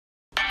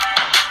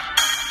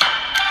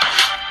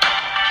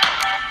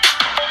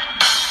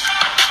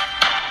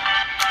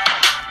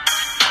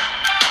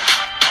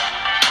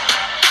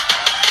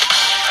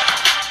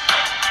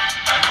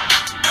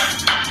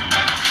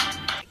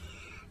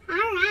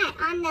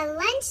the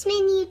lunch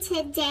menu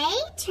today,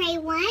 tray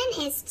 1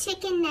 is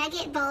chicken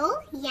nugget bowl,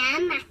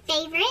 yum, my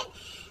favorite.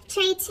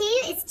 Tray 2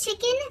 is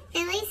chicken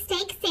Philly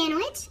steak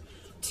sandwich.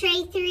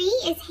 Tray 3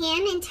 is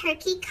ham and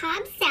turkey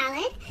Cobb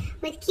salad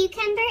with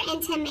cucumber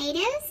and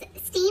tomatoes,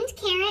 steamed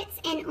carrots,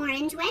 and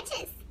orange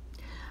wedges.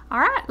 All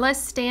right, let's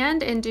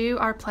stand and do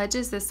our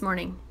pledges this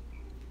morning.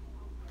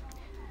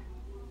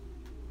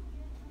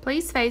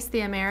 Please face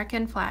the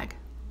American flag.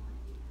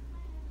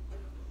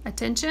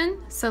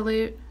 Attention,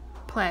 salute,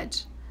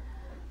 pledge.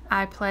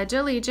 I pledge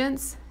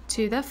allegiance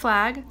to the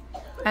flag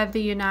of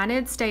the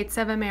United States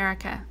of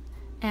America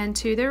and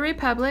to the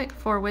republic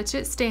for which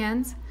it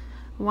stands,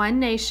 one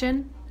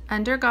nation,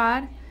 under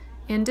God,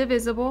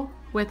 indivisible,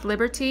 with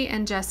liberty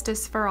and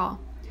justice for all.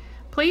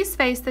 Please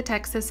face the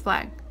Texas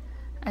flag.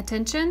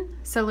 Attention,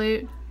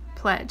 salute,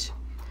 pledge.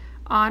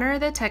 Honor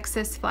the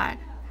Texas flag.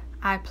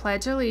 I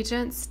pledge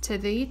allegiance to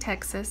the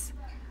Texas,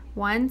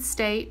 one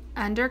state,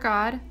 under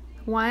God,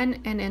 one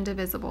and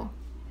indivisible.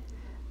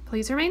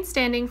 Please remain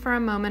standing for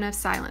a moment of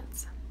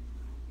silence.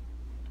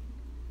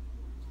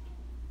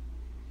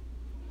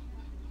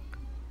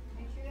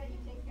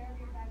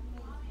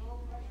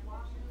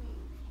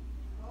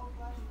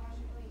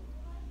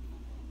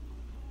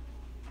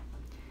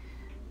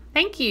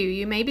 Thank you.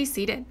 You may be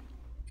seated.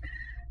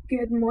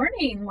 Good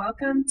morning.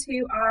 Welcome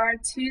to our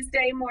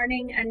Tuesday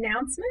morning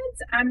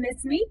announcements. I'm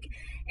Miss Meek,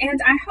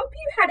 and I hope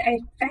you had a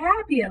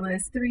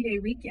fabulous 3-day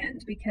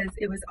weekend because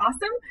it was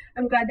awesome.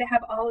 I'm glad to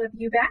have all of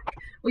you back.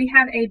 We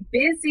have a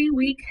busy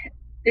week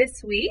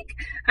this week,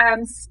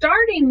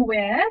 starting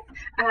with,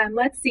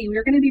 let's see,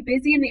 we're going to be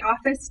busy in the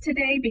office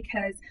today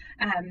because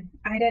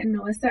Ida and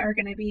Melissa are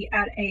going to be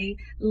at a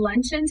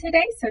luncheon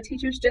today. So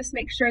teachers, just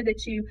make sure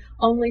that you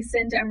only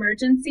send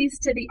emergencies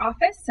to the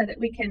office so that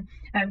we can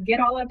get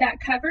all of that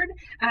covered.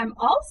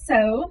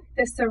 Also,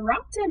 the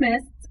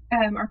Seroptimists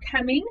are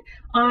coming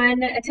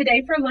on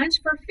today for lunch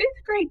for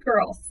 5th grade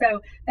girls. So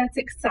that's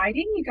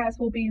exciting. You guys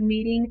will be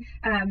meeting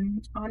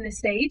on the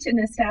stage in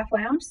the staff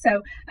lounge.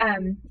 So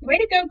way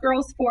to go,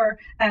 girls, for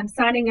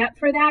signing up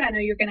for that. I know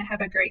you're going to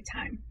have a great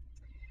time.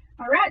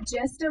 All right,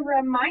 just a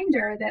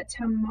reminder that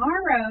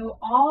tomorrow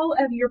all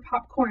of your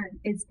popcorn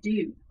is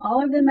due.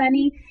 All of the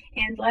money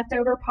and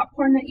leftover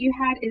popcorn that you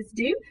had is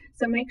due.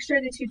 So make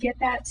sure that you get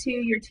that to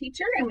your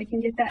teacher, and we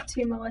can get that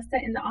to Melissa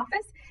in the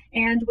office,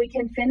 and we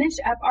can finish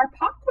up our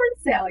popcorn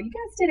sale. You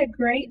guys did a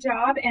great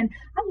job, and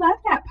I love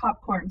that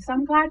popcorn. So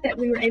I'm glad that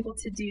we were able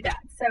to do that.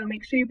 So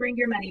make sure you bring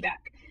your money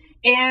back.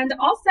 And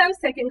also,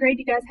 2nd grade,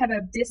 you guys have a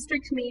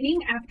district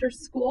meeting after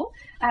school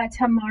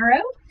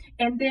tomorrow.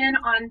 And then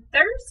on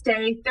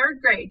Thursday,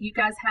 3rd grade, you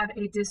guys have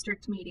a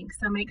district meeting.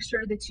 So make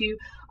sure that you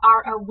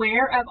are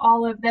aware of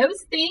all of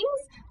those things.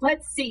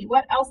 Let's see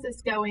what else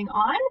is going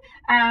on.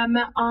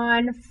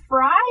 On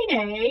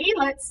Friday,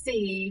 let's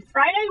see,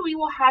 Friday we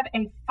will have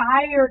a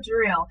fire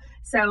drill.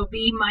 So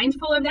be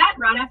mindful of that.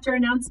 Right after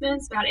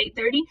announcements, about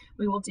 8:30,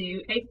 we will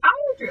do a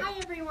fire drill. Hi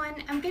everyone,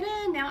 I'm going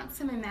to announce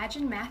some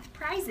Imagine Math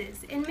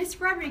prizes in Miss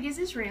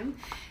Rodriguez's room.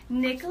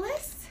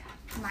 Nicholas,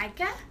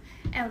 Micah,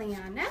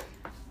 Eliana,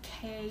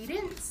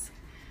 Cadence,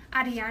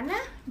 Ariana,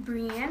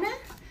 Brianna,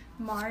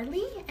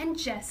 Marley, and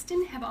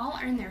Justin have all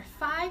earned their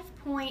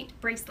 5-point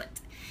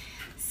bracelet.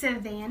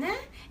 Savannah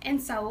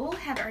and Saul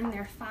have earned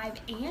their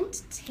 5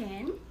 and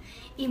 10.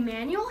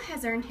 Emmanuel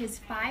has earned his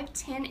 5,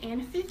 10,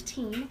 and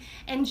 15.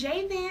 And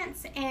Jay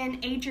Vance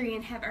and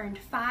Adrian have earned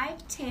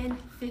 5, 10,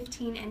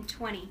 15, and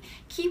 20.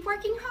 Keep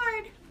working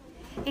hard!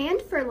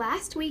 And for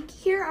last week,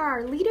 here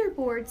are our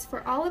leaderboards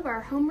for all of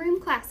our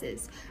homeroom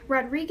classes.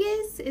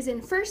 Rodriguez is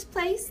in 1st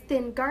place,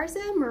 then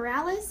Garza,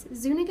 Morales,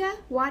 Zuniga,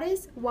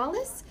 Juarez,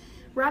 Wallace,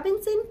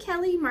 Robinson,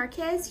 Kelly,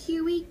 Marquez,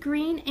 Huey,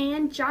 Green,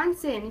 and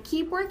Johnson.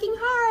 Keep working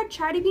hard.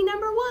 Try to be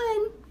number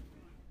 1.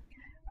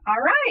 All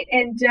right,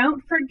 and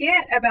don't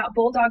forget about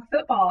Bulldog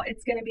football.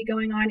 It's going to be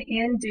going on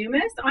in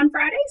Dumas on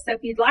Friday, so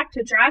if you'd like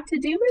to drive to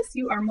Dumas,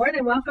 you are more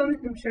than welcome.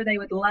 I'm sure they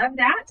would love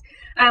that.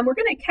 We're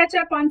going to catch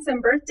up on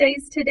some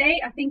birthdays today.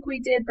 I think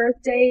we did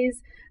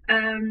birthdays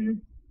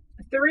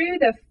through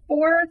the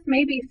 4th,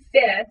 maybe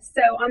 5th.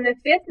 So on the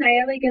 5th,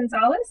 Nayeli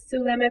Gonzalez,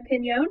 Zulema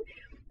Pinon.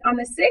 On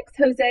the 6th,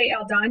 Jose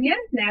Aldana,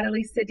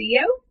 Natalie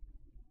Cedillo,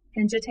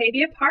 and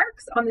Jatavia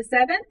Parks. On the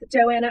 7th,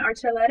 Joanna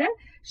Archuleta,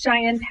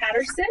 Cheyenne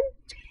Patterson.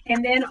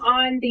 And then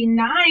on the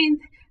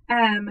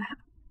 9th,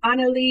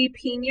 Annalie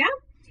Pina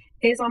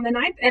is on the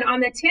 9th. And on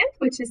the 10th,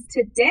 which is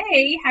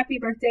today, happy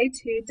birthday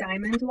to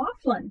Diamond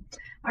Laughlin.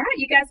 All right,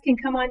 you guys can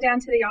come on down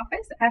to the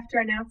office after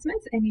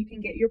announcements and you can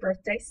get your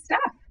birthday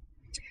stuff.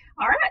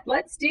 All right,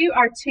 let's do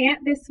our chant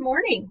this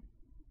morning.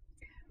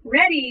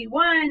 Ready?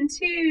 1,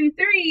 2,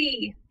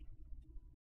 3.